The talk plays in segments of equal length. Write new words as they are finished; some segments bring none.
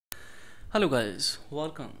Hello guys,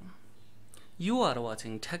 welcome. You are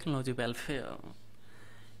watching Technology Welfare.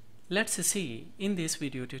 Let's see in this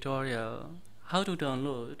video tutorial how to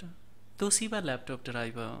download Toshiba laptop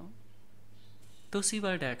driver,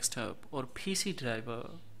 Toshiba desktop or PC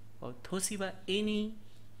driver, or Toshiba any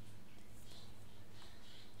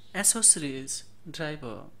accessories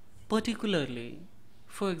driver, particularly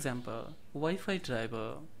for example Wi-Fi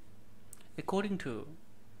driver according to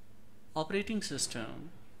operating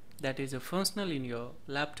system that is functional in your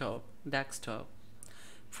laptop desktop.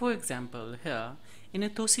 For example, here in a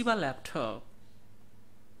Toshiba laptop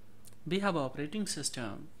we have operating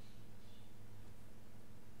system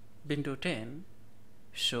Windows 10.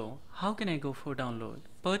 So how can I go for download,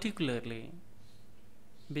 particularly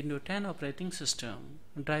Windows 10 operating system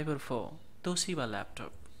driver for Toshiba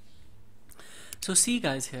laptop? So see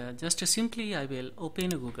guys, here just simply I will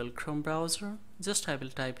open a Google Chrome browser. Just I will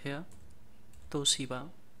type here Toshiba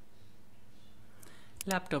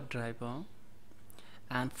laptop driver,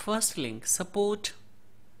 and first link support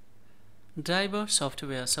driver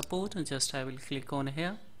software support. Just I will click on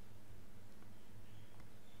here.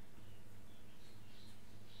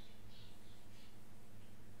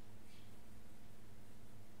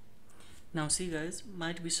 Now see guys,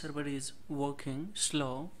 might be server is working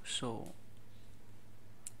slow, so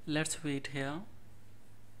let's wait here.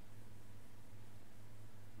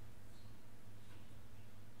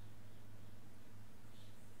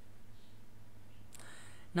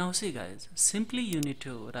 Now see guys, simply you need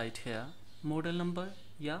to write here model number,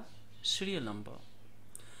 yeah, serial number.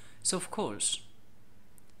 So of course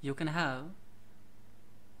you can have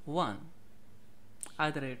one,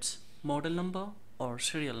 either it's model number or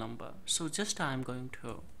serial number. So just I am going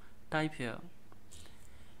to type here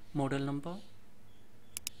model number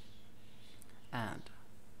and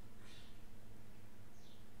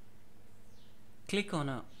click on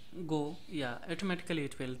a go. Yeah, automatically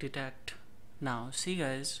it will detect. Now see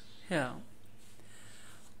guys, here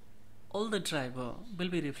all the driver will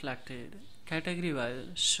be reflected category wise,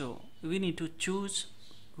 so we need to choose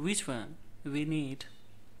which one we need.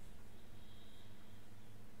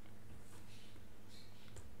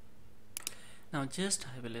 Now just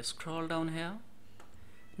I will scroll down here.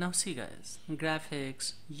 Now see guys,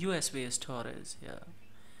 graphics, USB storage here,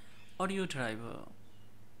 audio driver,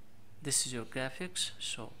 this is your graphics.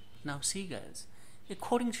 So now see guys,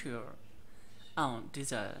 according to your own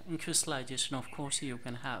desire initialization, of course you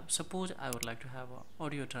can have. Suppose I would like to have an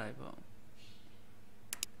audio driver.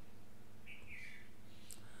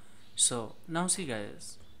 So now see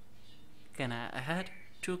guys, can I add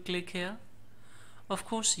to click here? Of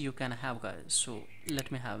course you can have guys. So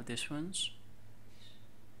let me have this ones.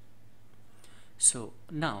 So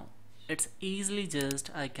now it's easily just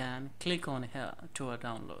I can click on here to a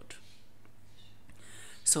download.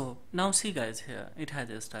 So now see guys, here it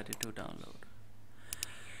has started to download.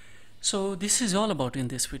 So this is all about in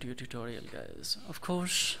this video tutorial guys. Of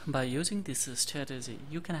course by using this strategy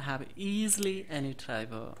you can have easily any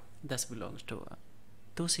driver that belongs to a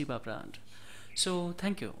Toshiba brand. So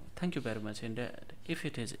thank you very much indeed. If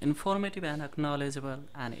it is informative and acknowledgeable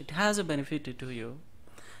and it has a benefit to you,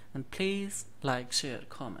 and please like, share,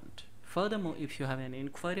 comment. Furthermore, if you have any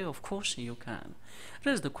inquiry, of course you can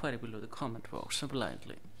raise the query below the comment box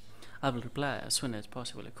blindly. I will reply as soon as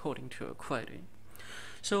possible according to your query.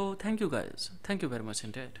 So thank you guys, thank you very much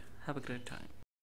indeed. Have a great time.